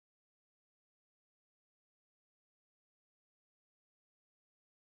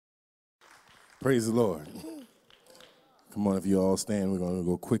Praise the Lord. Come on, if you all stand, we're going to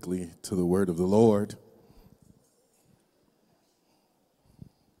go quickly to the word of the Lord.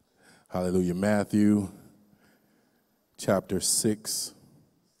 Hallelujah. Matthew chapter 6.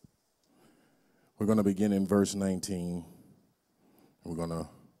 We're going to begin in verse 19. We're going to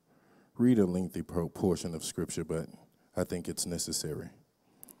read a lengthy portion of Scripture, but I think it's necessary.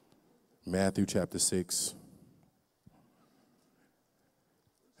 Matthew chapter 6.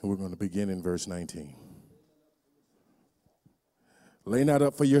 And we're going to begin in verse 19. Lay not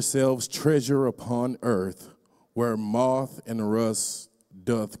up for yourselves treasure upon earth, where moth and rust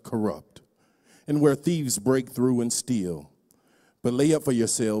doth corrupt, and where thieves break through and steal. But lay up for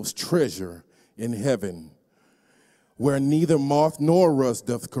yourselves treasure in heaven, where neither moth nor rust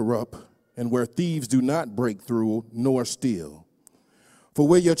doth corrupt, and where thieves do not break through nor steal. For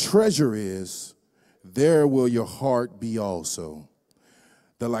where your treasure is, there will your heart be also.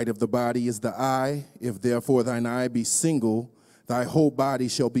 The light of the body is the eye. If therefore thine eye be single, thy whole body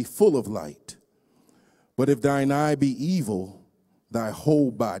shall be full of light. But if thine eye be evil, thy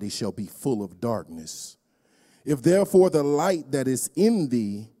whole body shall be full of darkness. If therefore the light that is in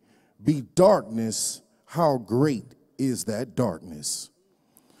thee be darkness, how great is that darkness?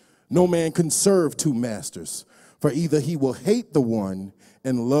 No man can serve two masters, for either he will hate the one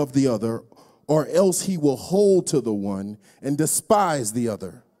and love the other, or else he will hold to the one and despise the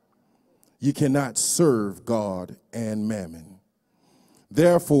other. You cannot serve God and mammon.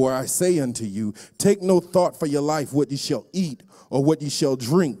 Therefore I say unto you, take no thought for your life what you shall eat or what you shall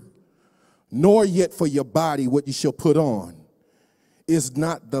drink, nor yet for your body what you shall put on. Is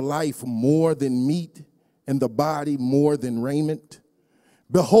not the life more than meat, and the body more than raiment?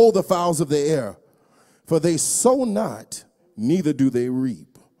 Behold the fowls of the air, for they sow not, neither do they reap,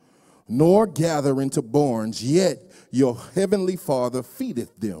 nor gather into barns, yet your heavenly Father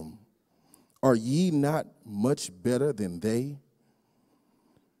feedeth them. Are ye not much better than they?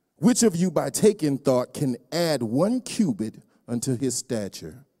 Which of you by taking thought can add 1 cubit unto his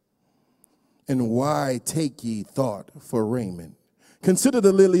stature? And why take ye thought for raiment? Consider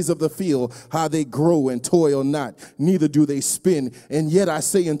the lilies of the field, how they grow and toil not, neither do they spin. And yet I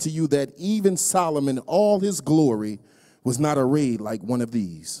say unto you that even Solomon, all his glory, was not arrayed like one of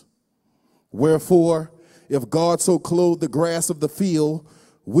these. Wherefore, if God so clothe the grass of the field,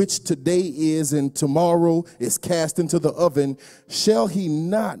 which today is and tomorrow is cast into the oven, shall he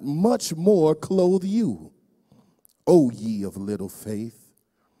not much more clothe you, O ye of little faith?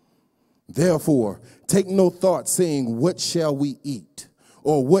 Therefore, take no thought, saying, what shall we eat?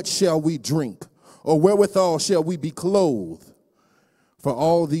 Or what shall we drink? Or wherewithal shall we be clothed? For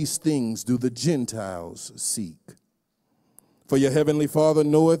all these things do the Gentiles seek. For your heavenly Father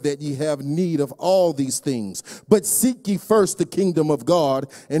knoweth that ye have need of all these things. But seek ye first the kingdom of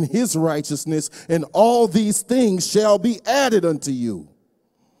God and his righteousness, and all these things shall be added unto you.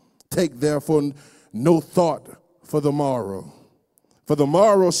 Take therefore no thought for the morrow. For the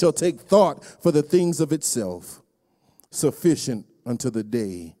morrow shall take thought for the things of itself. Sufficient unto the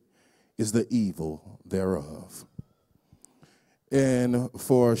day is the evil thereof. And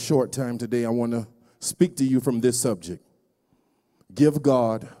for a short time today, I want to speak to you from this subject. Give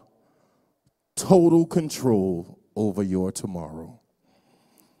God total control over your tomorrow.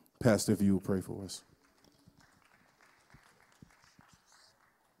 Pastor, if you will pray for us.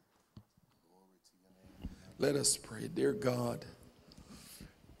 Let us pray. Dear God,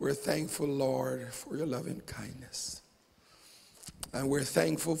 we're thankful, Lord, for your loving kindness. And we're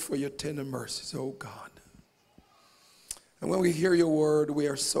thankful for your tender mercies, oh God. And when we hear your word,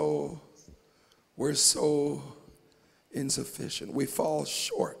 we're so insufficient. We fall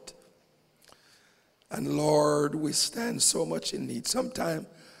short. And Lord, we stand so much in need. Sometimes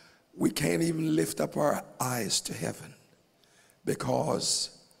we can't even lift up our eyes to heaven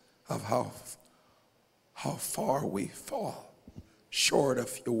because of how far we fall short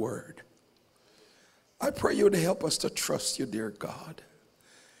of your word. I pray you to help us to trust you, dear God.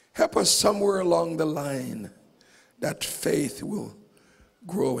 Help us somewhere along the line that faith will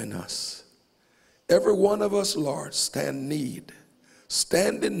grow in us. Every one of us, Lord, stand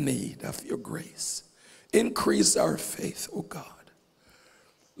in need of your grace. Increase our faith, oh God.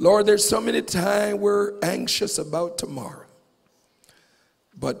 Lord, there's so many times we're anxious about tomorrow.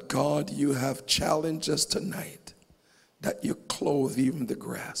 But God, you have challenged us tonight that you clothe even the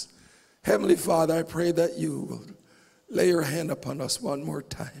grass. Heavenly Father, I pray that you will lay your hand upon us one more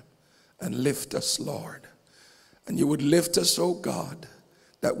time and lift us, Lord. And you would lift us, oh God,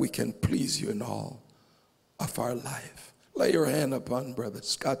 that we can please you in all of our life. Lay your hand upon Brother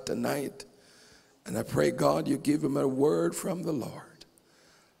Scott tonight. And I pray, God, you give him a word from the Lord.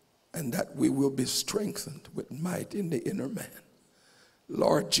 and that we will be strengthened with might in the inner man.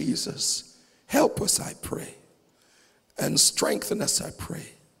 Lord Jesus, help us, I pray, and strengthen us, I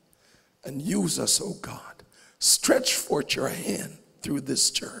pray, and use us, oh God. Stretch forth your hand through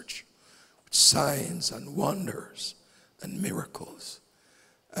this church with signs and wonders and miracles.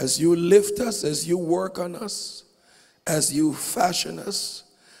 As you lift us, as you work on us, as you fashion us,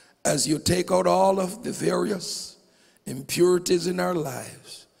 as you take out all of the various impurities in our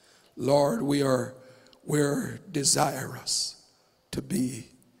lives, Lord, we're desirous to be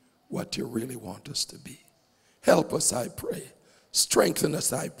what you really want us to be. Help us, I pray. Strengthen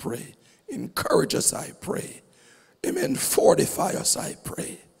us, I pray. Encourage us, I pray. Amen. Fortify us, I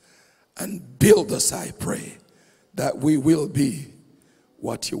pray. And build us, I pray, that we will be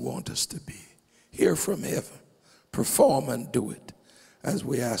what you want us to be. Hear from heaven. Perform and do it, as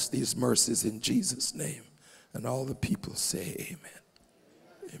we ask these mercies in Jesus' name. And all the people say amen.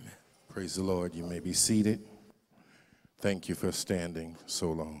 Amen. Praise the Lord. You may be seated. Thank you for standing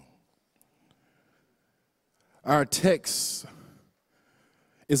so long. Our text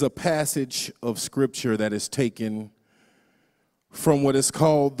is a passage of scripture that is taken from what is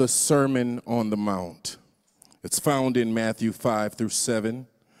called the Sermon on the Mount. It's found in Matthew 5 through 7.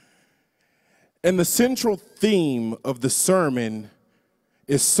 And the central theme of the sermon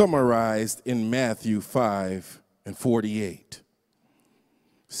is summarized in Matthew 5 and 48.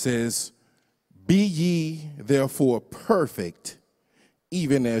 It says, "Be ye therefore perfect,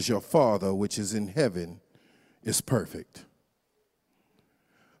 even as your Father which is in heaven is perfect."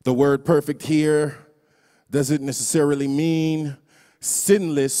 The word perfect here doesn't necessarily mean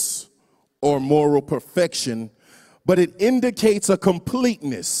sinless or moral perfection, but it indicates a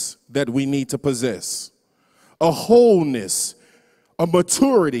completeness that we need to possess, a wholeness, a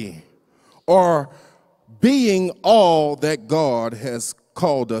maturity, or being all that God has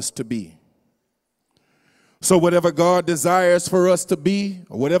called us to be. So whatever God desires for us to be,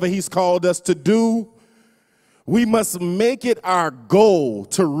 or whatever he's called us to do, we must make it our goal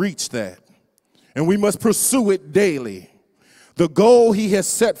to reach that. And we must pursue it daily. The goal he has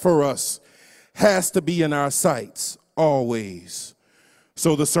set for us has to be in our sights always.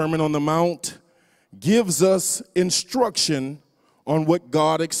 So the Sermon on the Mount gives us instruction on what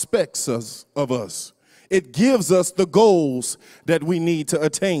God expects of us. It gives us the goals that we need to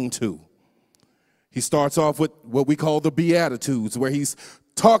attain to. He starts off with what we call the Beatitudes, where he's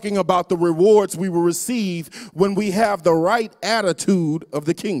talking about the rewards we will receive when we have the right attitude of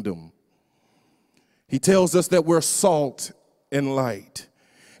the kingdom. He tells us that we're salt and light.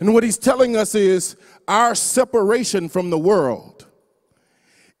 And what he's telling us is our separation from the world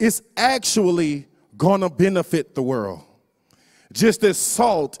is actually going to benefit the world. Just as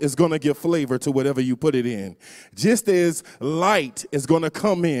salt is going to give flavor to whatever you put it in, just as light is going to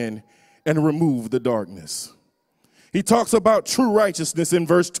come in and remove the darkness. He talks about true righteousness in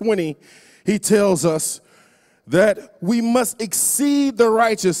verse 20. He tells us that we must exceed the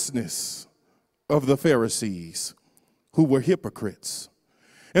righteousness of the Pharisees, who were hypocrites.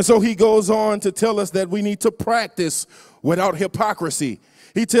 And so he goes on to tell us that we need to practice without hypocrisy.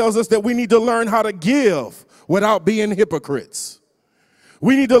 He tells us that we need to learn how to give without being hypocrites.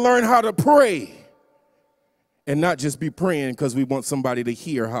 We need to learn how to pray and not just be praying because we want somebody to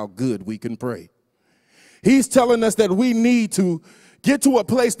hear how good we can pray. He's telling us that we need to get to a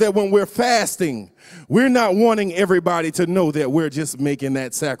place that when we're fasting, we're not wanting everybody to know that we're just making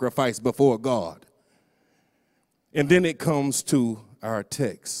that sacrifice before God. And then it comes to our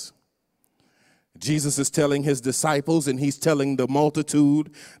text. Jesus is telling his disciples, and he's telling the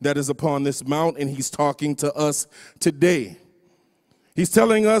multitude that is upon this mount, and he's talking to us today. He's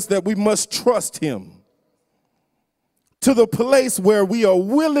telling us that we must trust him to the place where we are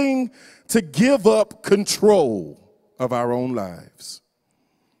willing to give up control of our own lives.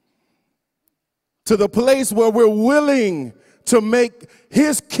 To the place where we're willing to make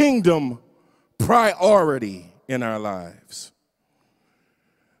his kingdom priority in our lives.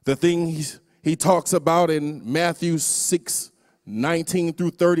 The things he talks about in Matthew 6:19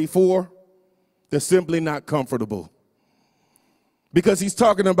 through 34, they're simply not comfortable. Because he's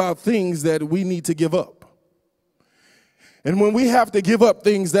talking about things that we need to give up. And when we have to give up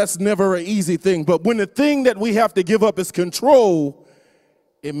things, that's never an easy thing. But when the thing that we have to give up is control,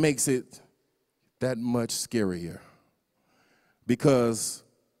 it makes it that much scarier. Because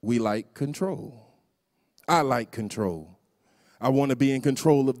we like control. I like control. I want to be in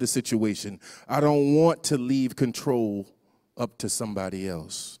control of the situation. I don't want to leave control up to somebody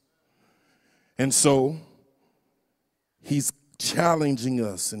else. And so he's challenging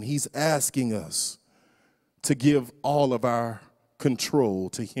us and he's asking us to give all of our control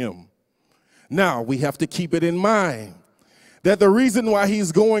to him. Now, we have to keep it in mind that the reason why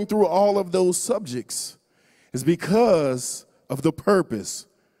he's going through all of those subjects is because of the purpose,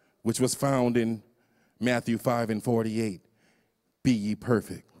 which was found in Matthew 5:48. Be ye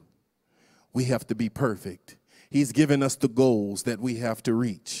perfect. We have to be perfect. He's given us the goals that we have to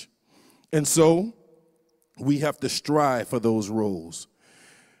reach. And so we have to strive for those goals.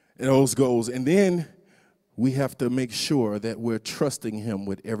 And then we have to make sure that we're trusting him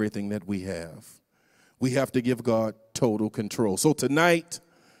with everything that we have. We have to give God total control. So tonight,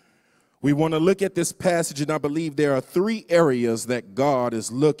 we want to look at this passage, and I believe there are 3 areas that God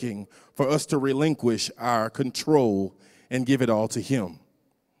is looking for us to relinquish our control and give it all to him.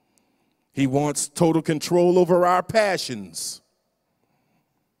 He wants total control over our passions.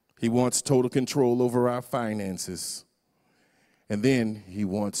 He wants total control over our finances. And then he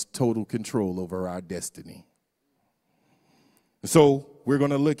wants total control over our destiny. So we're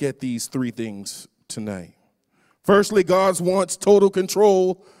going to look at these 3 things tonight. Firstly, God wants total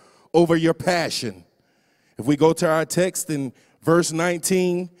control over your passion. If we go to our text in verse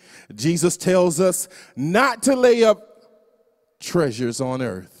 19, Jesus tells us not to lay up treasures on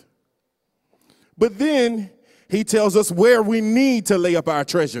earth. But then he tells us where we need to lay up our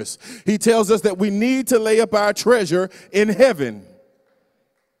treasures. He tells us that we need to lay up our treasure in heaven.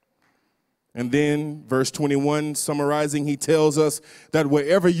 And then verse 21, summarizing, he tells us that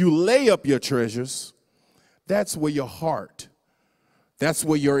wherever you lay up your treasures, that's where your heart, that's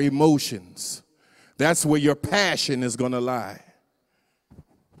where your emotions, that's where your passion is going to lie.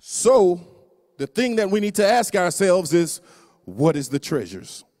 So the thing that we need to ask ourselves is, what is the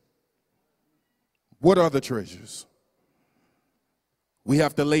treasures? What are the treasures? We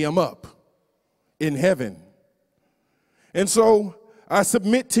have to lay them up in heaven. And so I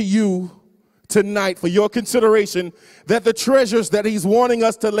submit to you tonight for your consideration that the treasures that he's wanting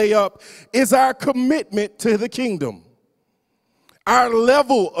us to lay up is our commitment to the kingdom, our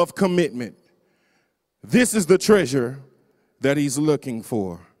level of commitment. This is the treasure that he's looking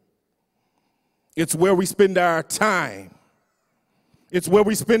for. It's where we spend our time. It's where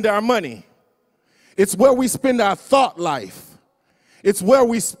we spend our money. It's where we spend our thought life. It's where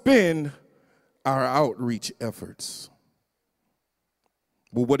we spend our outreach efforts.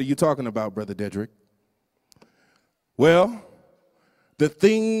 Well, what are you talking about, Brother Dedric? Well, the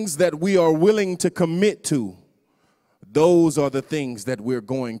things that we are willing to commit to, those are the things that we're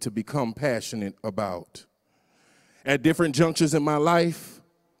going to become passionate about. At different junctures in my life,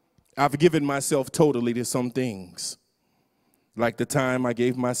 I've given myself totally to some things, like the time I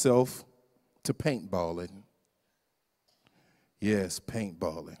gave myself to paintballing. Yes,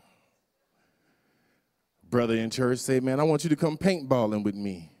 paintballing. Brother in church said, man, I want you to come paintballing with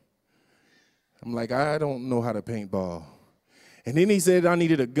me. I'm like, I don't know how to paintball. And then he said I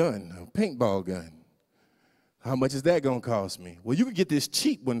needed a gun, a paintball gun. How much is that going to cost me? Well, you could get this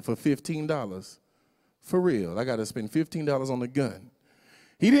cheap one for $15. For real, I got to spend $15 on the gun.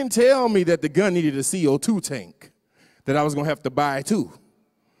 He didn't tell me that the gun needed a CO2 tank, that I was going to have to buy too.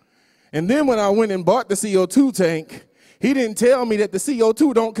 And then when I went and bought the CO2 tank, he didn't tell me that the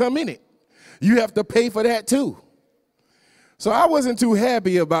CO2 don't come in it. You have to pay for that too. So I wasn't too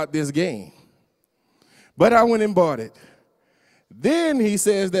happy about this game. But I went and bought it. Then he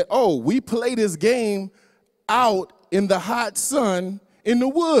says that, oh, we play this game out in the hot sun in the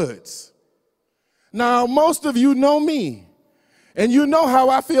woods. Now, most of you know me, and you know how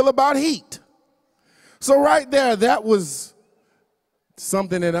I feel about heat. So right there, that was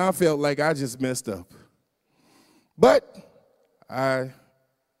something that I felt like I just messed up. But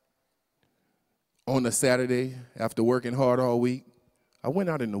on a Saturday, after working hard all week, I went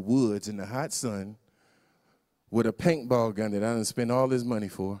out in the woods in the hot sun with a paintball gun that I didn't spend all this money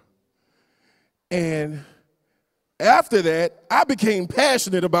for. And after that, I became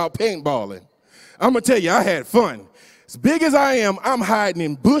passionate about paintballing. I'm going to tell you, I had fun. As big as I am, I'm hiding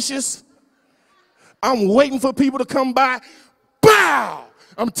in bushes. I'm waiting for people to come by. Bow!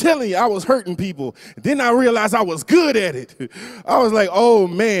 I'm telling you, I was hurting people. Then I realized I was good at it. I was like, oh,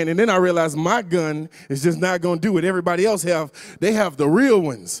 man. And then I realized my gun is just not going to do what everybody else have. They have the real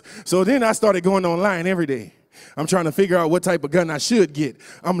ones. So then I started going online every day. I'm trying to figure out what type of gun I should get.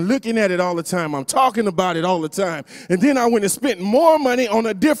 I'm looking at it all the time. I'm talking about it all the time. And then I went and spent more money on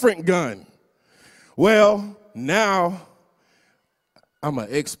a different gun. Well, now I'm an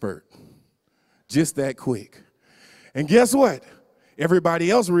expert. Just that quick. And guess what? Everybody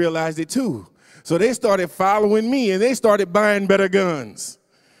else realized it too. So they started following me and they started buying better guns.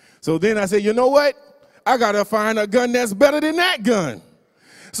 So then I said, you know what? I got to find a gun that's better than that gun.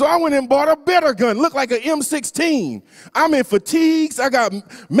 So I went and bought a better gun, looked like an M16. I'm in fatigues, I got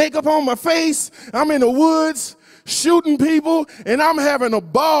makeup on my face, I'm in the woods shooting people, and I'm having a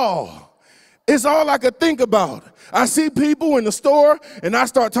ball. It's all I could think about. I see people in the store, and I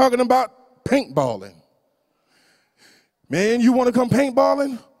start talking about paintballing. Man, you want to come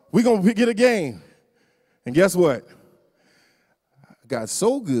paintballing? We're going to get a game. And guess what? I got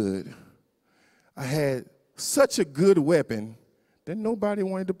so good, I had such a good weapon that nobody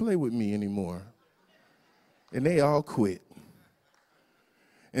wanted to play with me anymore. And they all quit.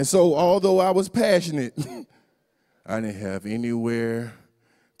 And so although I was passionate, I didn't have anywhere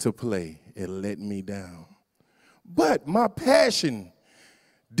to play. It let me down. But my passion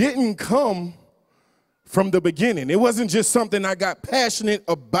didn't come from the beginning. It wasn't just something I got passionate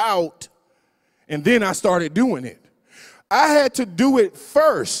about and then I started doing it. I had to do it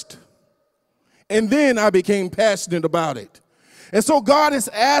first, and then I became passionate about it. And so God is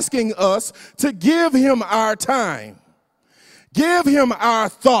asking us to give him our time, give him our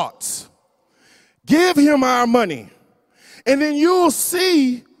thoughts, give him our money, and then you'll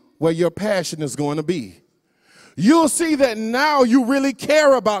see where your passion is going to be. You'll see that now you really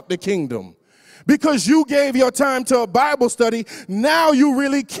care about the kingdom. Because you gave your time to a Bible study, now you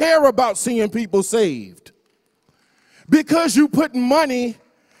really care about seeing people saved. Because you put money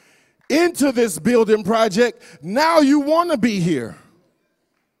into this building project, now you want to be here.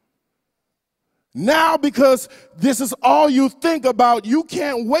 Now, because this is all you think about, you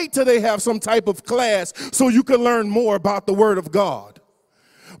can't wait till they have some type of class so you can learn more about the Word of God.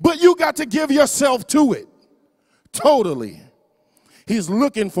 But you got to give yourself to it, totally. He's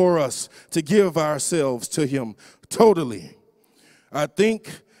looking for us to give ourselves to him totally. I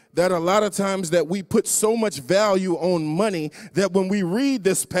think that a lot of times that we put so much value on money that when we read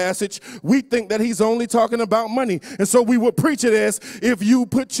this passage, we think that he's only talking about money. And so we would preach it as, if you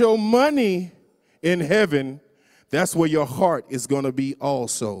put your money in heaven, that's where your heart is going to be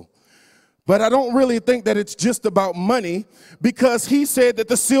also. But I don't really think that it's just about money, because he said that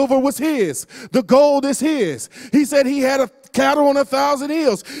the silver was his, the gold is his. He said he had a cattle on 1,000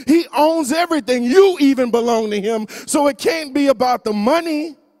 hills. He owns everything. You even belong to him. So it can't be about the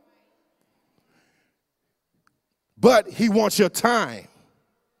money, but he wants your time.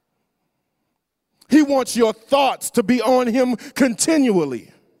 He wants your thoughts to be on him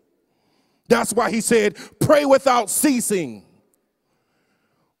continually. That's why he said, pray without ceasing.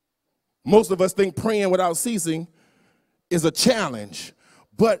 Most of us think praying without ceasing is a challenge,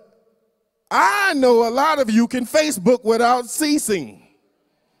 but I know a lot of you can Facebook without ceasing.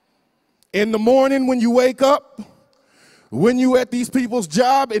 In the morning when you wake up, when you at these people's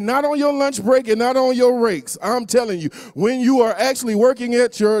job, and not on your lunch break and not on your breaks. I'm telling you, when you are actually working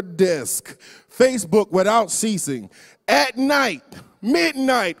at your desk, Facebook without ceasing. At night,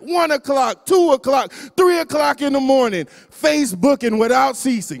 midnight, 1 o'clock, 2 o'clock, 3 o'clock in the morning, Facebooking without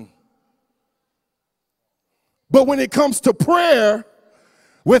ceasing. But when it comes to prayer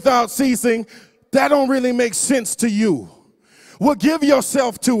without ceasing, that don't really make sense to you. Well, give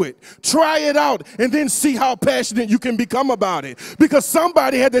yourself to it. Try it out and then see how passionate you can become about it. Because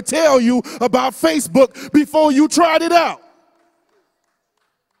somebody had to tell you about Facebook before you tried it out.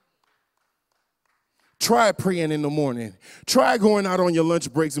 Try praying in the morning. Try going out on your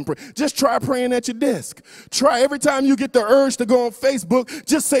lunch breaks and pray. Just try praying at your desk. Try every time you get the urge to go on Facebook,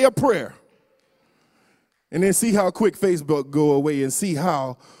 just say a prayer. And then see how quick Facebook go away, and see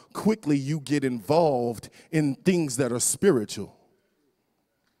how quickly you get involved in things that are spiritual.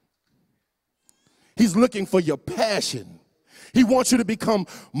 He's looking for your passion. He wants you to become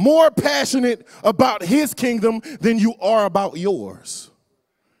more passionate about his kingdom than you are about yours.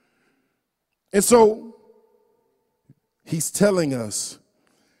 And so he's telling us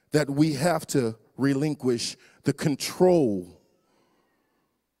that we have to relinquish the control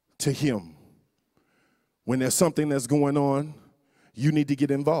to him. When there's something that's going on, you need to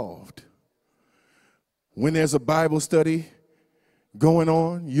get involved. When there's a Bible study going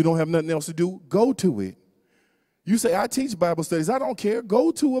on, you don't have nothing else to do, go to it. You say, I teach Bible studies. I don't care.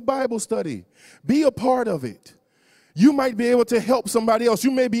 Go to a Bible study. Be a part of it. You might be able to help somebody else.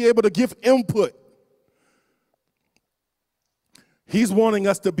 You may be able to give input. He's wanting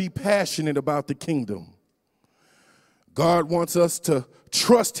us to be passionate about the kingdom. God wants us to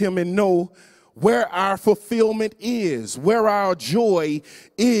trust him and know where our fulfillment is, where our joy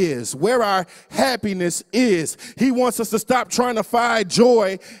is, where our happiness is. He wants us to stop trying to find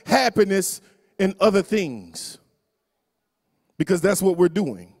joy, happiness in other things, because that's what we're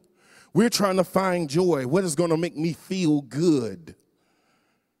doing. We're trying to find joy. What is going to make me feel good?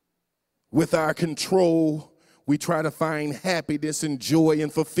 With our control, we try to find happiness and joy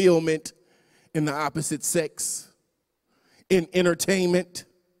and fulfillment in the opposite sex, in entertainment,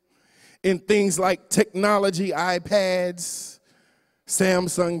 in things like technology, iPads,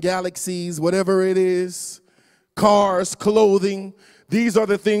 Samsung Galaxies, whatever it is, cars, clothing. These are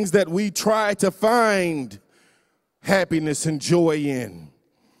the things that we try to find happiness and joy in.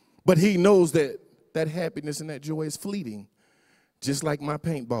 But he knows that that happiness and that joy is fleeting, just like my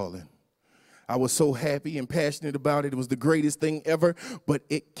paintballing. I was so happy and passionate about it. It was the greatest thing ever, but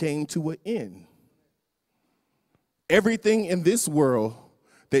it came to an end. Everything in this world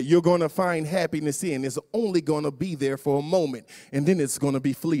that you're going to find happiness in is only going to be there for a moment, and then it's going to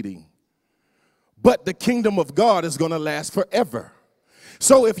be fleeting. But the kingdom of God is going to last forever.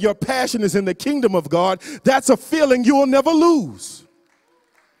 So if your passion is in the kingdom of God, that's a feeling you will never lose.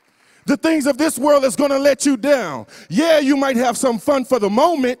 The things of this world is going to let you down. Yeah, you might have some fun for the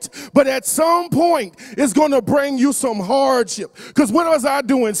moment, but at some point, it's going to bring you some hardship. Because what was I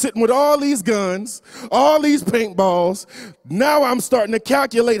doing sitting with all these guns, all these paintballs? Now I'm starting to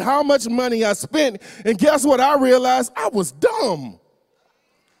calculate how much money I spent. And guess what? I realized I was dumb.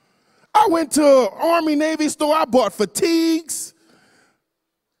 I went to an Army Navy store. I bought fatigues.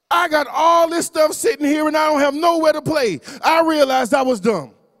 I got all this stuff sitting here, and I don't have nowhere to play. I realized I was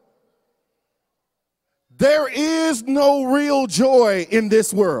dumb. There is no real joy in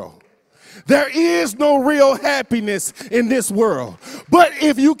this world. There is no real happiness in this world. But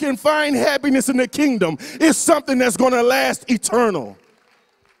if you can find happiness in the kingdom, it's something that's going to last eternal.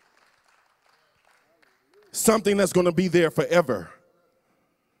 Something that's going to be there forever.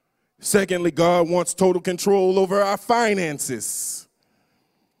 Secondly, God wants total control over our finances.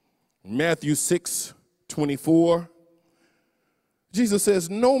 Matthew 6:24, Jesus says,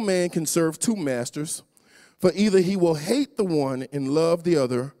 "No man can serve two masters, for either he will hate the one and love the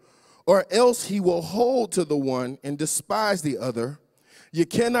other, or else he will hold to the one and despise the other. You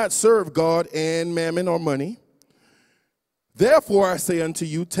cannot serve God and mammon or money. Therefore I say unto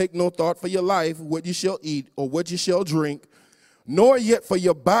you, take no thought for your life, what you shall eat or what you shall drink, nor yet for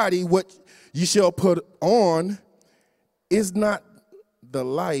your body what you shall put on. Is not the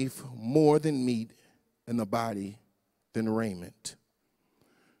life more than meat, and the body than raiment?"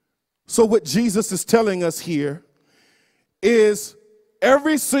 So what Jesus is telling us here is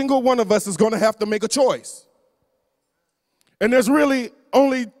every single one of us is going to have to make a choice. And there's really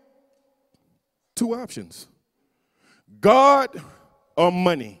only two options: God or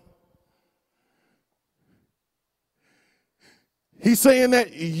money. He's saying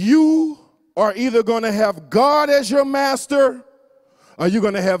that you are either going to have God as your master, or you're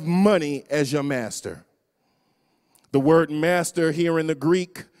going to have money as your master. The word master here in the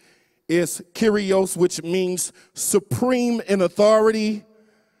Greek is kyrios, which means supreme in authority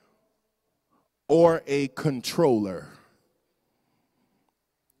or a controller.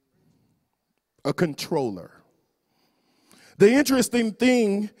 A controller. The interesting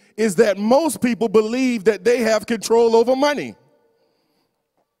thing is that most people believe that they have control over money.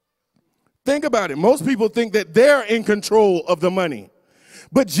 Think about it. Most people think that they're in control of the money.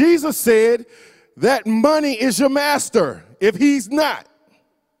 But Jesus said that money is your master if he's not.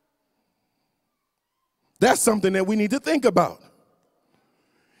 That's something that we need to think about.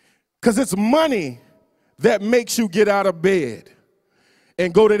 Because it's money that makes you get out of bed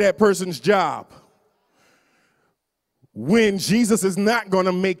and go to that person's job, when Jesus is not going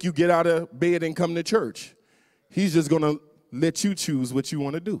to make you get out of bed and come to church. He's just going to let you choose what you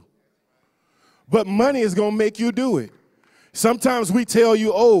want to do. But money is going to make you do it. Sometimes we tell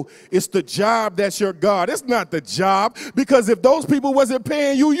you, oh, it's the job that's your God. It's not the job, because if those people wasn't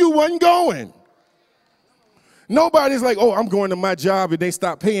paying you, you wasn't going. Nobody's like, oh, I'm going to my job and they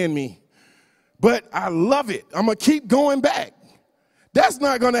stop paying me, but I love it. I'm going to keep going back. That's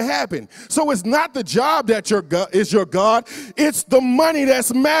not going to happen. So it's not the job that is your God. It's the money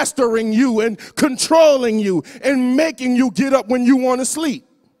that's mastering you and controlling you and making you get up when you want to sleep.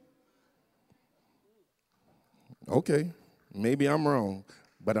 Okay, maybe I'm wrong,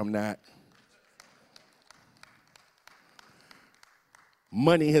 but I'm not.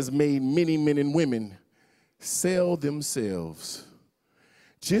 Money has made many men and women sell themselves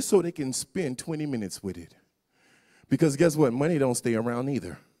just so they can spend 20 minutes with it. Because guess what? Money don't stay around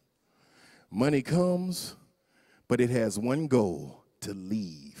either. Money comes, but it has one goal: to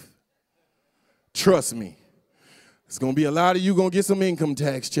leave. Trust me, there's going to be a lot of you going to get some income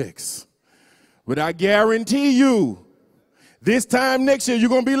tax checks. But I guarantee you, this time next year, you're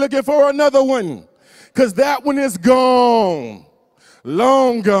going to be looking for another one, because that one is gone,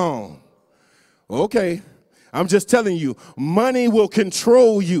 long gone. Okay, I'm just telling you, money will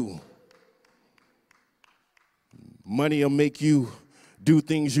control you. Money will make you do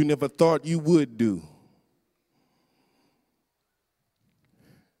things you never thought you would do.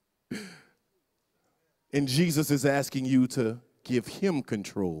 And Jesus is asking you to give him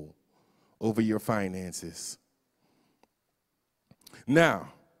control over your finances. Now,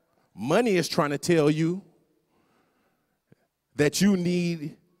 money is trying to tell you that you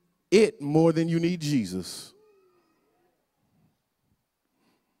need it more than you need Jesus.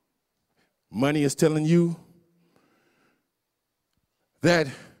 Money is telling you that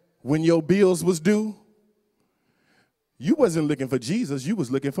when your bills was due, you wasn't looking for Jesus, you was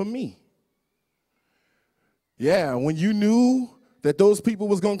looking for me. Yeah, when you knew that those people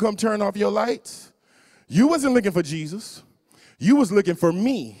was going to come turn off your lights, you wasn't looking for Jesus, you was looking for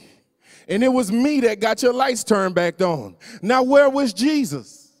me. And it was me that got your lights turned back on. Now, where was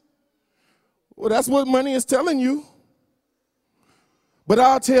Jesus? Well, that's what money is telling you. But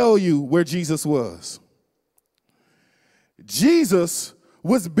I'll tell you where Jesus was. Jesus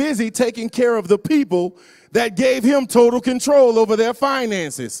was busy taking care of the people that gave him total control over their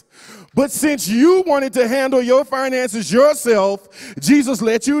finances. But since you wanted to handle your finances yourself, Jesus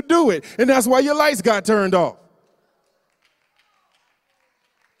let you do it. And that's why your lights got turned off.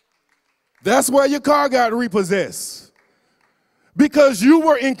 That's why your car got repossessed. Because you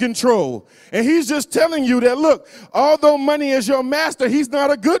were in control. And he's just telling you that, look, although money is your master, he's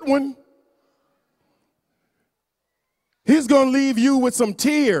not a good one. He's going to leave you with some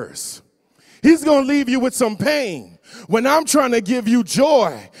tears. He's going to leave you with some pain. When I'm trying to give you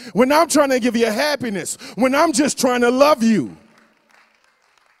joy, when I'm trying to give you happiness, when I'm just trying to love you.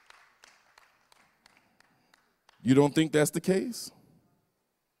 You don't think that's the case?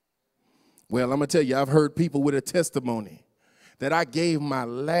 Well, I'm going to tell you, I've heard people with a testimony that I gave my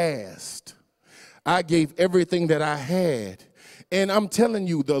last. I gave everything that I had. And I'm telling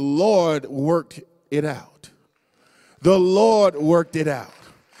you, the Lord worked it out. The Lord worked it out.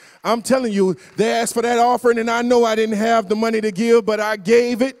 I'm telling you, they asked for that offering, and I know I didn't have the money to give, but I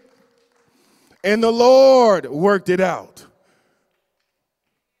gave it, and the Lord worked it out.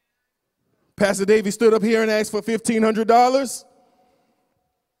 Pastor Davey stood up here and asked for $1,500.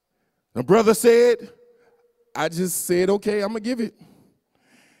 The brother said, I just said, okay, I'm going to give it.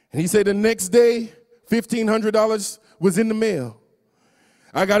 And he said the next day, $1,500 was in the mail.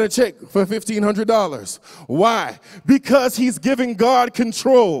 I got a check for $1,500. Why? Because he's giving God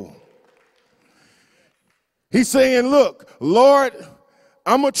control. He's saying, look, Lord,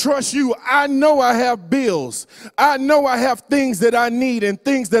 I'm going to trust you. I know I have bills. I know I have things that I need and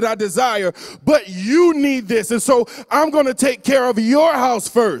things that I desire, but you need this. And so I'm going to take care of your house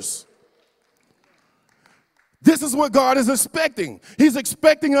first. This is what God is expecting. He's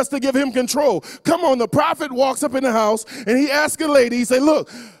expecting us to give him control. Come on, the prophet walks up in the house and he asks a lady, he said,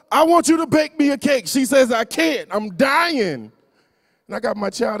 look, I want you to bake me a cake. She says, I can't, I'm dying. And I got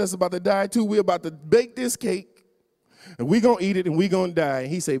my child that's about to die too. We're about to bake this cake and we're going to eat it and we're going to die. And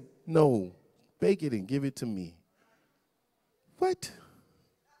he said, no, bake it and give it to me. What?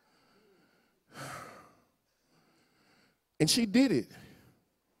 And she did it.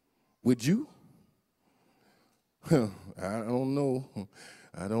 Would you? I don't know.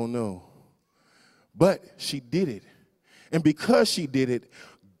 I don't know. But she did it. And because she did it,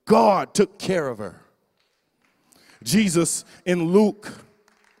 God took care of her. Jesus in Luke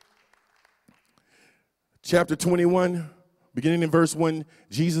chapter 21, beginning in verse 1,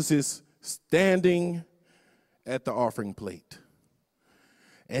 Jesus is standing at the offering plate.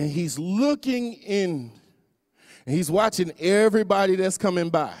 And he's looking in. And he's watching everybody that's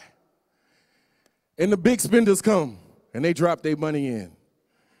coming by. And the big spenders come, and they drop their money in.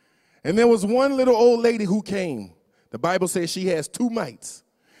 And there was one little old lady who came. The Bible says she has 2 mites.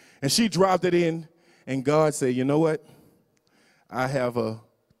 And she dropped it in, and God said, you know what? I have a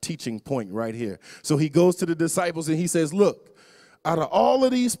teaching point right here. So he goes to the disciples, and he says, look, out of all of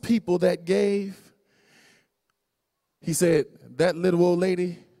these people that gave, he said, that little old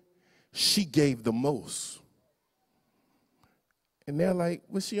lady, she gave the most. And they're like,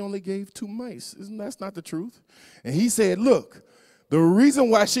 well, she only gave 2 mice. That's not the truth. And he said, look, the reason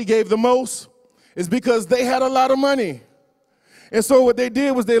why she gave the most is because they had a lot of money. And so what they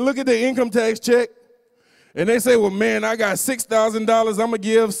did was they look at their income tax check and they say, well, man, I got $6,000. I'm going to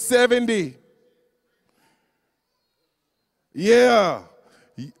give 70. Yeah,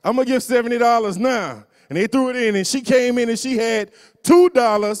 I'm going to give $70 now. And they threw it in, and she came in and she had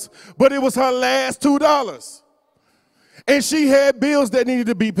 $2, but it was her last $2. And she had bills that needed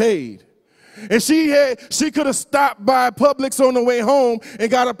to be paid. And she could have stopped by Publix on the way home and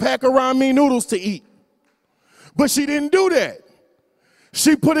got a pack of ramen noodles to eat. But she didn't do that.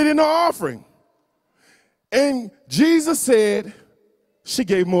 She put it in the offering. And Jesus said she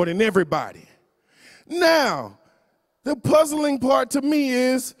gave more than everybody. Now, the puzzling part to me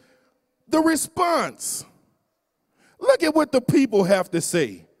is the response. Look at what the people have to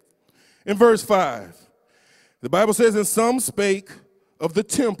say. In verse 5, the Bible says, and some spake of the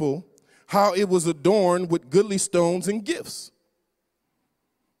temple, how it was adorned with goodly stones and gifts.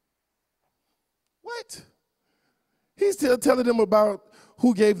 What? He's still telling them about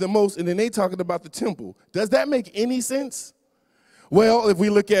who gave the most, and then they talking about the temple. Does that make any sense? Well, if we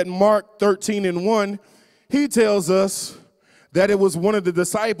look at Mark 13:1, he tells us that it was one of the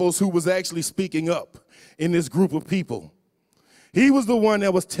disciples who was actually speaking up in this group of people. He was the one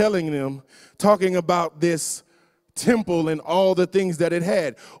that was telling them, talking about this temple and all the things that it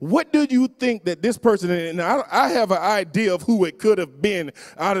had. What do you think that this person, and I have an idea of who it could have been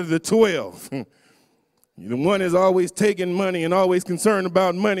out of the 12. The one is always taking money and always concerned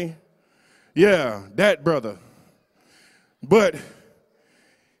about money. Yeah, that brother. But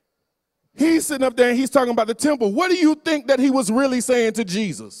he's sitting up there and he's talking about the temple. What do you think that he was really saying to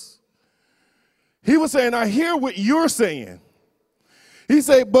Jesus? He was saying, I hear what you're saying. He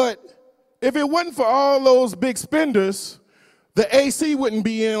said, but if it wasn't for all those big spenders, the AC wouldn't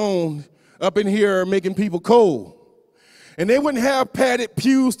be on up in here making people cold. And they wouldn't have padded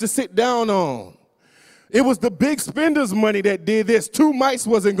pews to sit down on. It was the big spenders' money that did this. 2 mice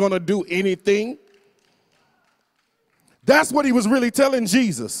wasn't going to do anything. That's what he was really telling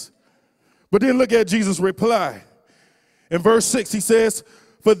Jesus. But then look at Jesus' reply. In verse 6, he says,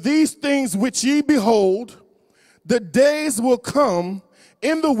 for these things which ye behold, the days will come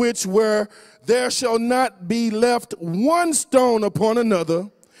in the which where there shall not be left one stone upon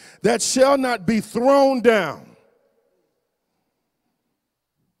another that shall not be thrown down.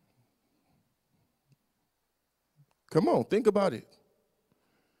 Come on, think about it.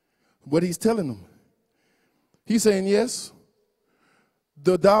 What he's telling them. He's saying, yes,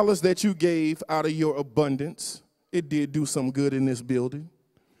 the dollars that you gave out of your abundance, it did do some good in this building.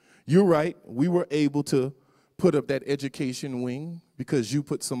 You're right. We were able to put up that education wing because you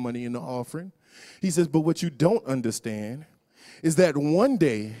put some money in the offering. He says, but what you don't understand is that one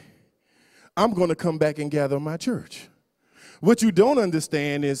day I'm going to come back and gather my church. What you don't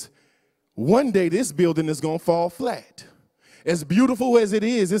understand is one day this building is going to fall flat. As beautiful as it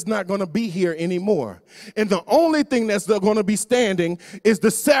is, it's not going to be here anymore. And the only thing that's going to be standing is the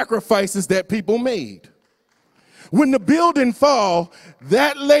sacrifices that people made. When the building fall,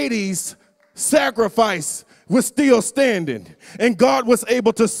 that lady's sacrifice was still standing. And God was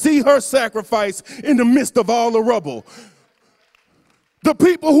able to see her sacrifice in the midst of all the rubble. The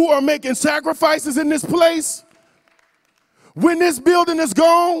people who are making sacrifices in this place, when this building is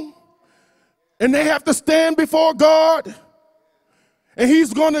gone, and they have to stand before God, and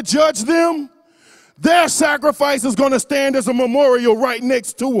he's going to judge them, their sacrifice is going to stand as a memorial right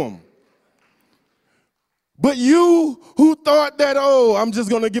next to them. But you who thought that, oh, I'm just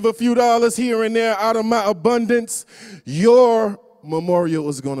going to give a few dollars here and there out of my abundance, your memorial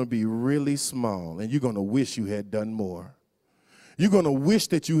is going to be really small, and you're going to wish you had done more. You're going to wish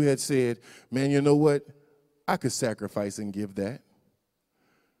that you had said, man, you know what? I could sacrifice and give that.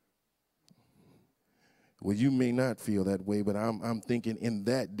 Well, you may not feel that way, but I'm thinking in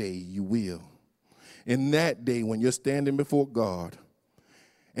that day you will. In that day when you're standing before God,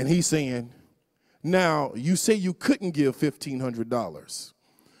 and he's saying, now, you say you couldn't give $1,500,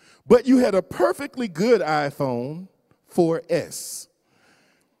 but you had a perfectly good iPhone 4S,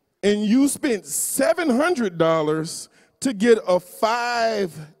 and you spent $700 to get a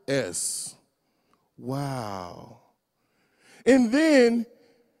 5S. Wow. And then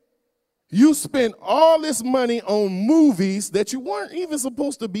you spent all this money on movies that you weren't even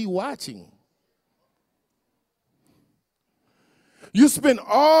supposed to be watching. You spent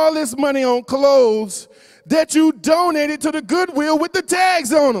all this money on clothes that you donated to the Goodwill with the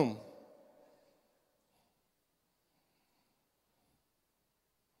tags on them.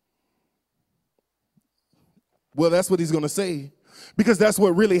 Well, that's what he's going to say, because that's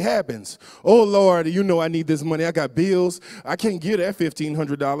what really happens. Oh, Lord, you know I need this money. I got bills. I can't get that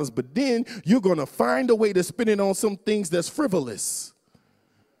 $1,500, but then you're going to find a way to spend it on some things that's frivolous.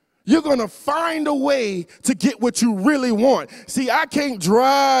 You're going to find a way to get what you really want. See, I can't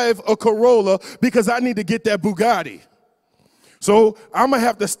drive a Corolla because I need to get that Bugatti. So I'm going to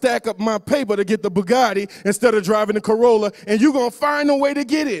have to stack up my paper to get the Bugatti instead of driving the Corolla, and you're going to find a way to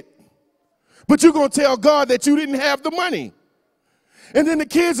get it. But you're going to tell God that you didn't have the money. And then the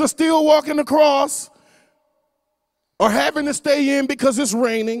kids are still walking across or having to stay in because it's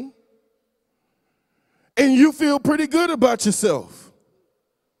raining, and you feel pretty good about yourself.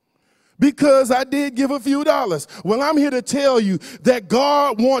 because I did give a few dollars. Well, I'm here to tell you that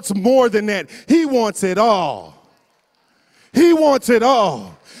God wants more than that. He wants it all. He wants it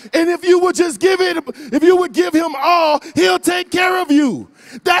all. And if you would just give it, if you would give him all, he'll take care of you.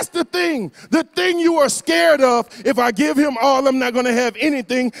 That's the thing. The thing you are scared of, if I give him all, I'm not going to have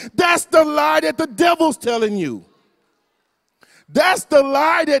anything. That's the lie that the devil's telling you. That's the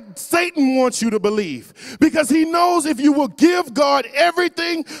lie that Satan wants you to believe, because he knows if you will give God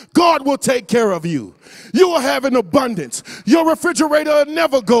everything, God will take care of you. You will have an abundance. Your refrigerator will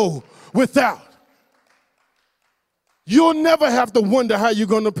never go without. You'll never have to wonder how you're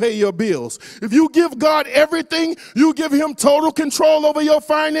going to pay your bills. If you give God everything, you give him total control over your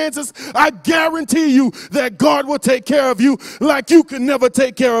finances, I guarantee you that God will take care of you like you can never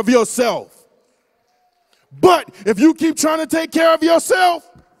take care of yourself. But if you keep trying to take care of yourself,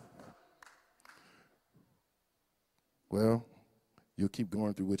 well, you'll keep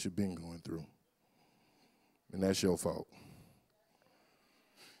going through what you've been going through. And that's your fault.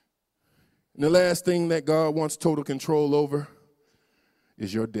 And the last thing that God wants total control over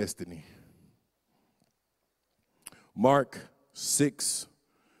is your destiny. Mark 6,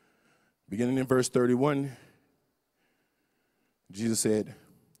 beginning in verse 31, Jesus said,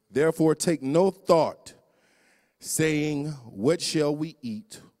 "Therefore take no thought, saying, what shall we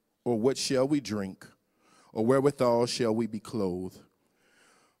eat, or what shall we drink, or wherewithal shall we be clothed?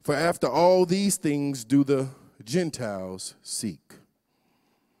 For after all these things do the Gentiles seek.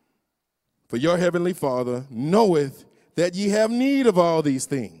 For your heavenly Father knoweth that ye have need of all these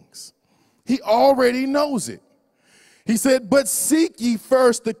things." He already knows it. He said, "But seek ye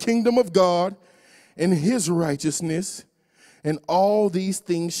first the kingdom of God and his righteousness, and all these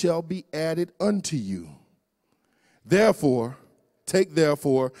things shall be added unto you. Therefore, take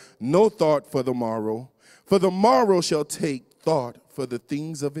therefore no thought for the morrow shall take thought for the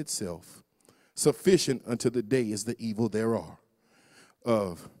things of itself. Sufficient unto the day is the evil thereof."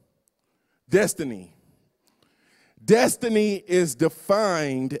 Destiny. Destiny is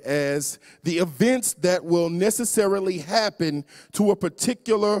defined as the events that will necessarily happen to a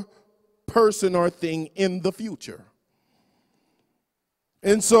particular person or thing in the future.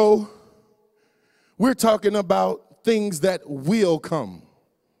 And so we're talking about things that will come.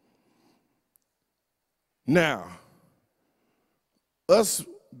 Now, us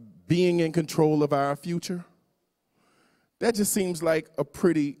being in control of our future, that just seems like a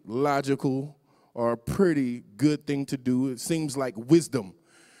pretty logical or a pretty good thing to do. It seems like wisdom.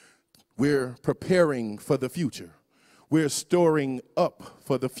 We're preparing for the future. We're storing up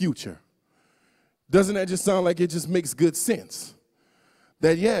for the future. Doesn't that just sound like it just makes good sense?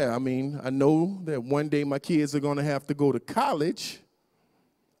 That, yeah, I mean, I know that one day my kids are going to have to go to college,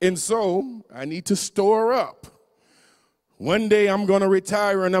 and so I need to store up. One day I'm going to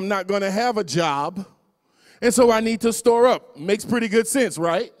retire and I'm not going to have a job, and so I need to store up. Makes pretty good sense,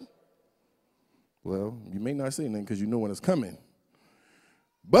 right? Well, you may not say anything because you know when it's coming.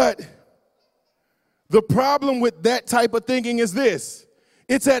 But the problem with that type of thinking is this: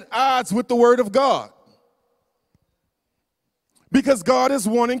 it's at odds with the Word of God. Because God is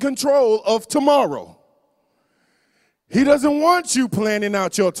wanting control of tomorrow. He doesn't want you planning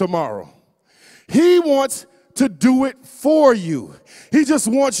out your tomorrow. He wants to do it for you. He just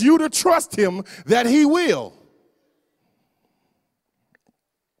wants you to trust him that he will.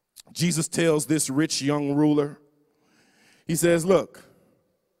 Jesus tells this rich young ruler, he says, look,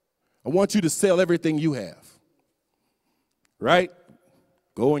 I want you to sell everything you have, right?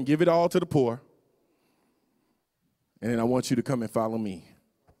 Go and give it all to the poor. And then I want you to come and follow me.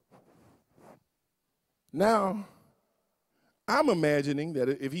 Now, I'm imagining that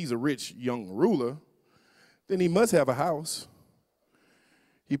if he's a rich young ruler, then he must have a house.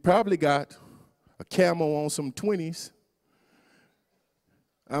 He probably got a camel on some 20s.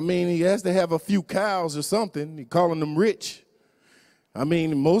 I mean, he has to have a few cows or something. He's calling them rich. I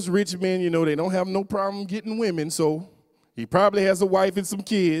mean, most rich men, you know, they don't have no problem getting women, so he probably has a wife and some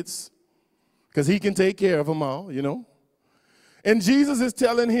kids because he can take care of them all, you know. And Jesus is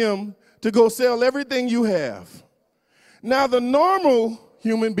telling him to go sell everything you have. Now, the normal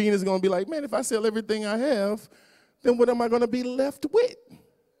human being is going to be like, man, if I sell everything I have, then what am I going to be left with?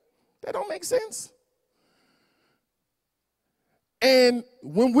 That don't make sense. And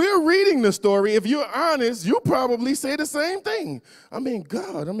when we're reading the story, if you're honest, you'll probably say the same thing. I mean,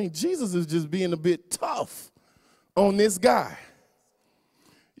 God, Jesus is just being a bit tough on this guy.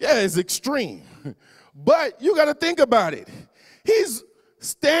 Yeah, it's extreme. But you got to think about it. He's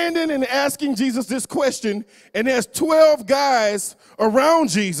standing and asking Jesus this question, and there's 12 guys around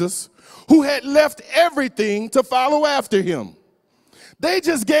Jesus who had left everything to follow after him. They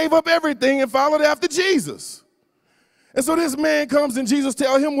just gave up everything and followed after Jesus. And so this man comes and Jesus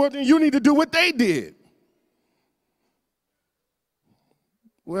tells him, well, you need to do what they did.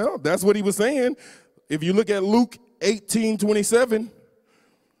 Well, that's what he was saying. If you look at Luke 18:27,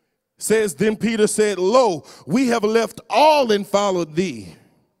 says, then Peter said, lo, we have left all and followed thee.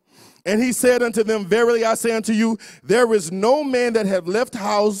 And he said unto them, verily I say unto you, there is no man that have left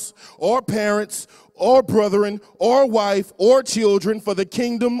house or parents or brethren or wife or children for the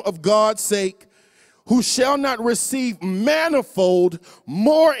kingdom of God's sake, who shall not receive manifold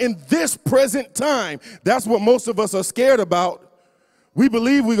more in this present time. That's what most of us are scared about. We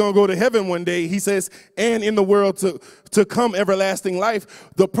believe we're going to go to heaven one day, he says, and in the world to come everlasting life.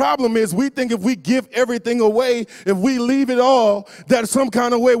 The problem is we think if we give everything away, if we leave it all, that some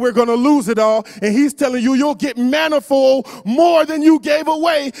kind of way we're going to lose it all. And he's telling you you'll get manifold more than you gave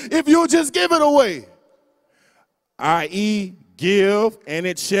away if you'll just give it away. I.e., give and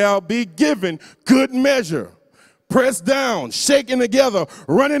it shall be given, good measure, pressed down, shaken together,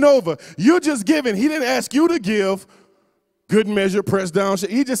 running over. You're just giving. He didn't ask you to give. Good measure, pressed down.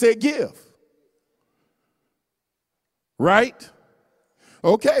 He just said give. Right?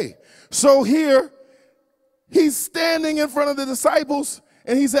 Okay. So here, he's standing in front of the disciples,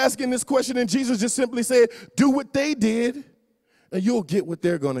 and he's asking this question, and Jesus just simply said, do what they did, and you'll get what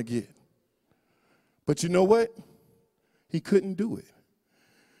they're going to get. But you know what? He couldn't do it.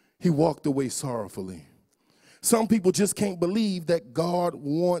 He walked away sorrowfully. Some people just can't believe that God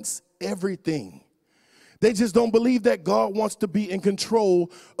wants everything. They just don't believe that God wants to be in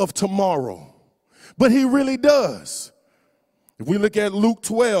control of tomorrow. But he really does. If we look at Luke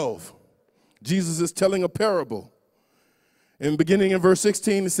 12, Jesus is telling a parable. And beginning in verse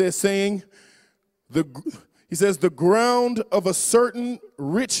 16, it says, he says, the ground of a certain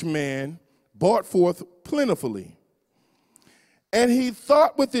rich man brought forth plentifully. And he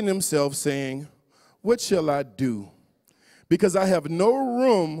thought within himself, saying, what shall I do? Because I have no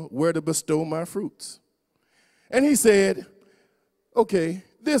room where to bestow my fruits. And he said, okay,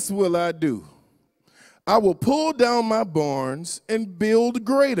 this will I do. I will pull down my barns and build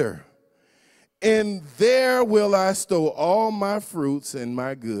greater. And there will I stow all my fruits and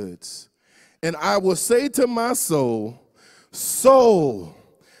my goods. And I will say to my soul, soul,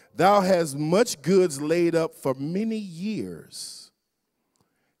 thou hast much goods laid up for many years.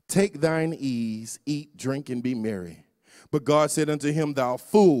 Take thine ease, eat, drink, and be merry. But God said unto him, thou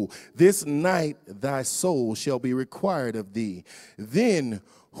fool, this night thy soul shall be required of thee. Then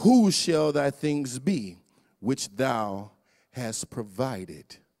whose shall thy things be, which thou hast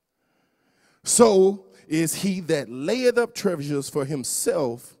provided? So is he that layeth up treasures for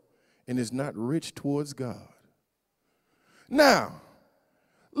himself and is not rich towards God. Now,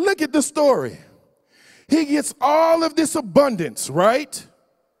 look at the story. He gets all of this abundance, right?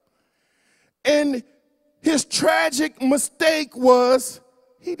 And his tragic mistake was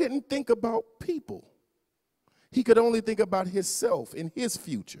he didn't think about people. He could only think about himself and his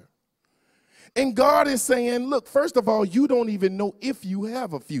future. And God is saying, look, first of all, you don't even know if you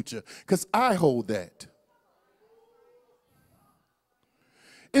have a future because I hold that.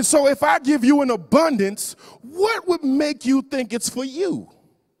 And so if I give you an abundance, what would make you think it's for you?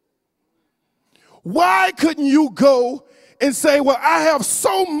 Why couldn't you go and say, well, I have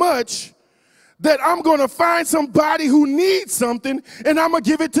so much that I'm going to find somebody who needs something and I'm going to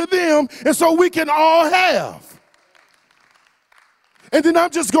give it to them and so we can all have. And then I'm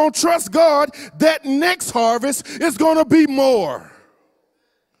just going to trust God that next harvest is going to be more.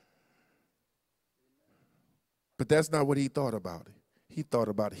 But that's not what he thought about it. He thought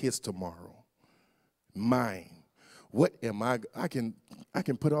about his tomorrow, mine. What am I can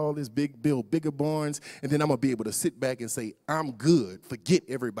put all this bigger barns, and then I'm going to be able to sit back and say, I'm good, forget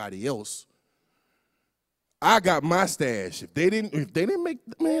everybody else. I got my stash. If they didn't make,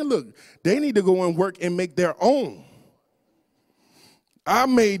 man, look, they need to go and work and make their own. I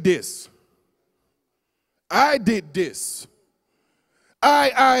made this. I did this.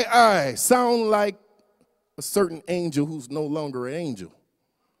 I sound like a certain angel who's no longer an angel.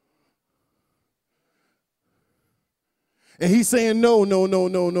 And he's saying,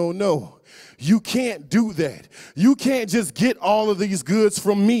 no. You can't do that. You can't just get all of these goods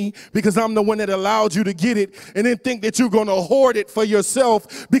from me because I'm the one that allowed you to get it and then think that you're going to hoard it for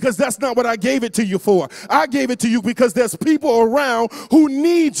yourself because that's not what I gave it to you for. I gave it to you because there's people around who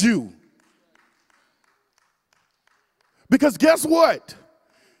need you. Because guess what?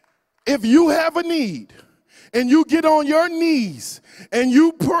 If you have a need and you get on your knees and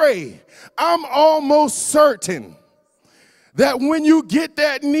you pray, I'm almost certain that when you get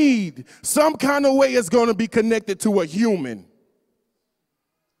that need, some kind of way it's going to be connected to a human.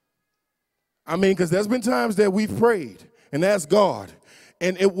 I mean, because there's been times that we've prayed and asked God,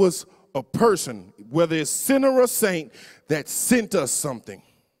 and it was a person, whether it's sinner or saint, that sent us something.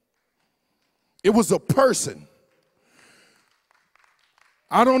 It was a person.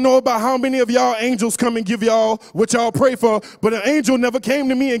 I don't know about how many of y'all angels come and give y'all what y'all pray for, but an angel never came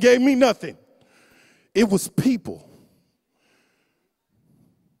to me and gave me nothing. It was people.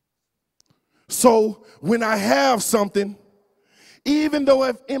 So when I have something, even though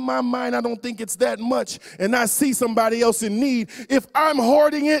if in my mind I don't think it's that much, and I see somebody else in need, if I'm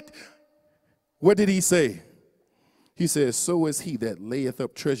hoarding it, what did he say? He says, so is he that layeth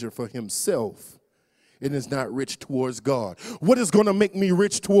up treasure for himself and is not rich towards God. What is going to make me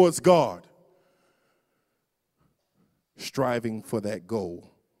rich towards God? Striving for that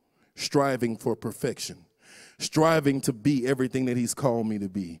goal, striving for perfection, striving to be everything that he's called me to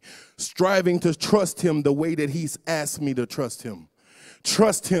be, striving to trust him the way that he's asked me to trust him.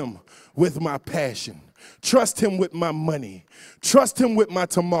 Trust him with my passion. Trust him with my money. Trust him with my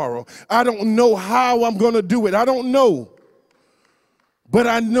tomorrow. I don't know how I'm going to do it. I don't know. But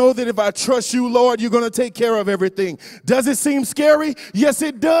I know that if I trust you, Lord, you're going to take care of everything. Does it seem scary? Yes,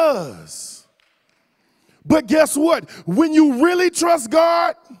 it does. But guess what? When you really trust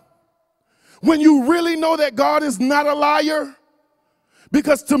God, when you really know that God is not a liar,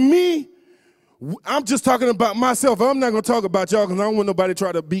 because to me, I'm just talking about myself. I'm not going to talk about y'all because I don't want nobody to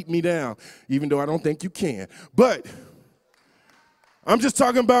try to beat me down, even though I don't think you can. But I'm just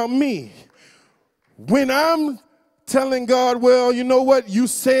talking about me. When I'm telling God, well, you know what? You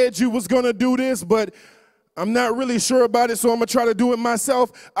said you was going to do this, but I'm not really sure about it, so I'm going to try to do it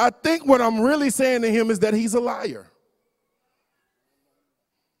myself. I think what I'm really saying to him is that he's a liar.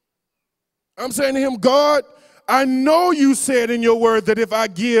 I'm saying to him, God, I know you said in your word that if I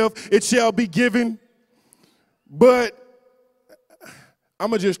give, it shall be given. But I'm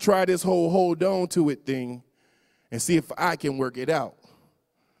going to just try this whole hold on to it thing and see if I can work it out.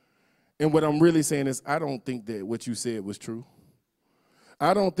 And what I'm really saying is I don't think that what you said was true.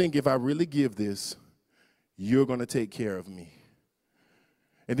 I don't think if I really give this, you're going to take care of me.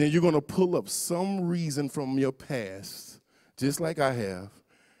 And then you're going to pull up some reason from your past, just like I have,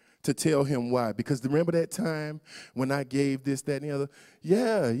 to tell him why. Because remember that time when I gave this, that, and the other?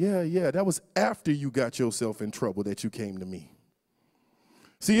 Yeah. That was after you got yourself in trouble that you came to me.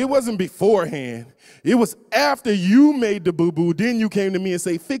 See, it wasn't beforehand. It was after you made the boo-boo. Then you came to me and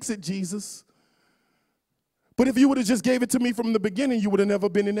say, fix it, Jesus. But if you would have just gave it to me from the beginning, you would have never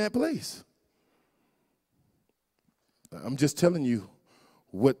been in that place. I'm just telling you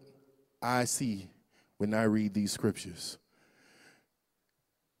what I see when I read these scriptures.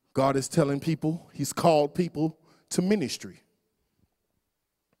 God is telling people, he's called people to ministry.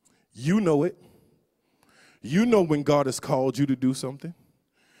 You know it. You know when God has called you to do something.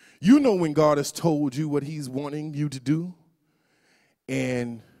 You know when God has told you what he's wanting you to do.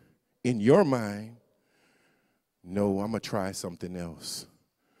 And in your mind, no, I'm going to try something else.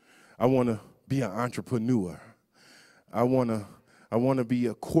 I want to be an entrepreneur. I want to be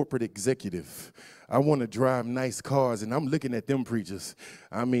a corporate executive. I want to drive nice cars, and I'm looking at them preachers.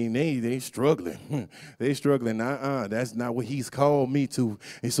 I mean, they struggling. They struggling. That's not what he's called me to.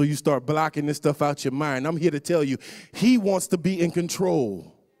 And so you start blocking this stuff out your mind. I'm here to tell you, he wants to be in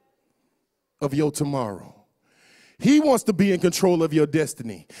control of your tomorrow. He wants to be in control of your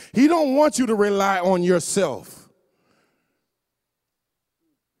destiny. He don't want you to rely on yourself.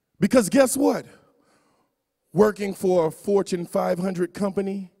 Because guess what? Working for a Fortune 500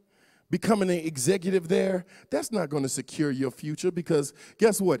 company, becoming an executive there, that's not going to secure your future because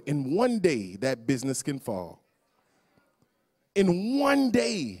guess what? In one day, that business can fall. In one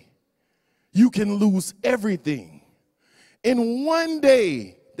day, you can lose everything. In one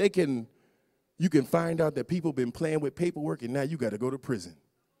day, you can find out that people been playing with paperwork and now you got to go to prison.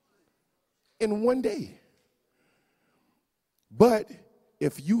 In one day. But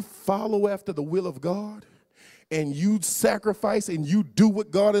if you follow after the will of God, and you sacrifice and you do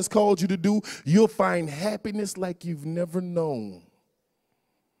what God has called you to do, you'll find happiness like you've never known.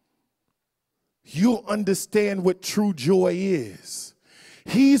 You'll understand what true joy is.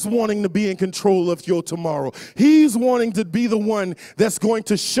 He's wanting to be in control of your tomorrow. He's wanting to be the one that's going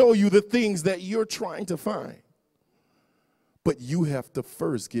to show you the things that you're trying to find. But you have to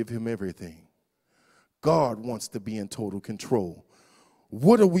first give him everything. God wants to be in total control.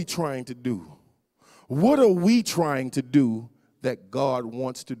 What are we trying to do? What are we trying to do that God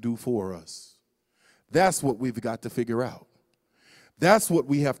wants to do for us? That's what we've got to figure out. That's what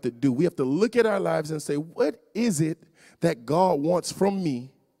we have to do. We have to look at our lives and say, what is it that God wants from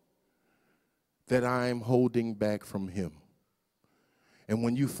me that I'm holding back from him? And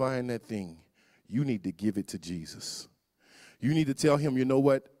when you find that thing, you need to give it to Jesus. You need to tell him, you know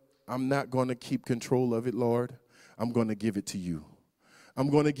what? I'm not going to keep control of it, Lord. I'm going to give it to you. I'm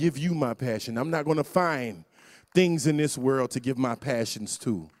going to give you my passion. I'm not going to find things in this world to give my passions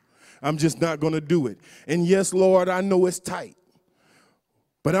to. I'm just not going to do it. And yes, Lord, I know it's tight.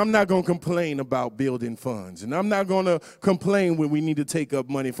 But I'm not going to complain about building funds. And I'm not going to complain when we need to take up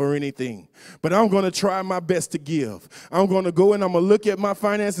money for anything. But I'm going to try my best to give. I'm going to go and I'm going to look at my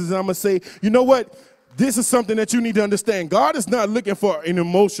finances and I'm going to say, you know what? This is something that you need to understand. God is not looking for an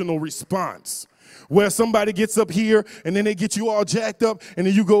emotional response where somebody gets up here and then they get you all jacked up and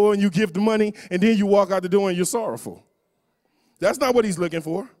then you go and you give the money and then you walk out the door and you're sorrowful. That's not what he's looking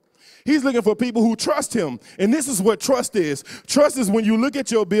for. He's looking for people who trust him. And this is what trust is. Trust is when you look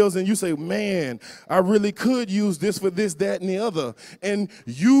at your bills and you say, man, I really could use this for this, that, and the other. And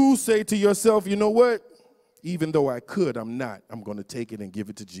you say to yourself, you know what? Even though I could, I'm not. I'm going to take it and give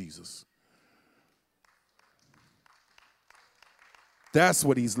it to Jesus. That's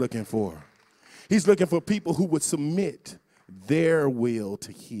what he's looking for. He's looking for people who would submit their will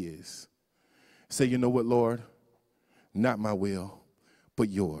to his. Say, you know what, Lord? Not my will, but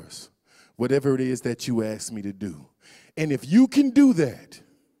yours. Whatever it is that you ask me to do. And if you can do that,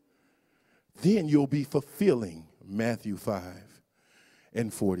 then you'll be fulfilling Matthew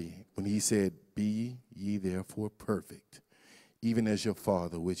 5:40, when he said, be ye therefore perfect, even as your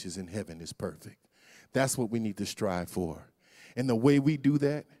Father which is in heaven is perfect. That's what we need to strive for. And the way we do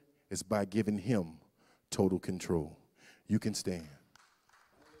that is by giving him total control. You can stand.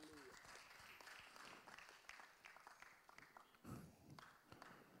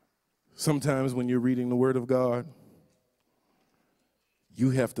 Sometimes when you're reading the Word of God, you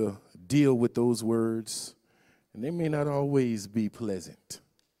have to deal with those words, and they may not always be pleasant.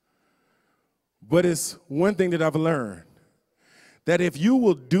 But it's one thing that I've learned, that if you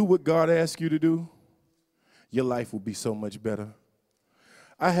will do what God asks you to do, your life will be so much better.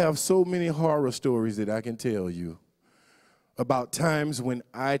 I have so many horror stories that I can tell you about times when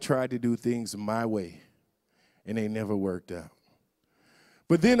I tried to do things my way, and they never worked out.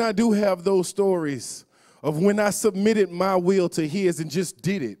 But then I do have those stories of when I submitted my will to his and just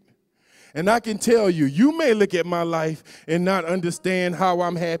did it. And I can tell you, you may look at my life and not understand how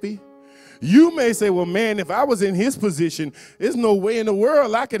I'm happy. You may say, well, man, if I was in his position, there's no way in the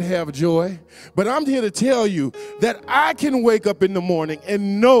world I could have joy. But I'm here to tell you that I can wake up in the morning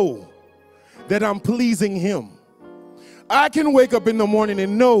and know that I'm pleasing him. I can wake up in the morning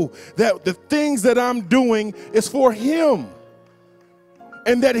and know that the things that I'm doing is for him.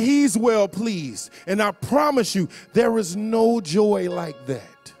 And that he's well pleased. And I promise you, there is no joy like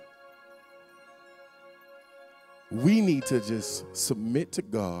that. We need to just submit to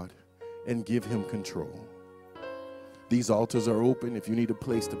God and give him control. These altars are open if you need a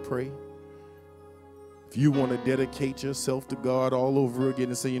place to pray. If you want to dedicate yourself to God all over again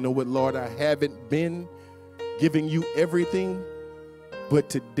and say, you know what, Lord, I haven't been giving you everything,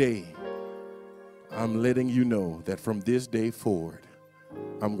 but today I'm letting you know that from this day forward,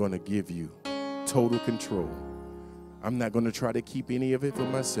 I'm going to give you total control. I'm not going to try to keep any of it for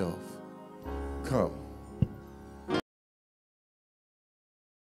myself. Come.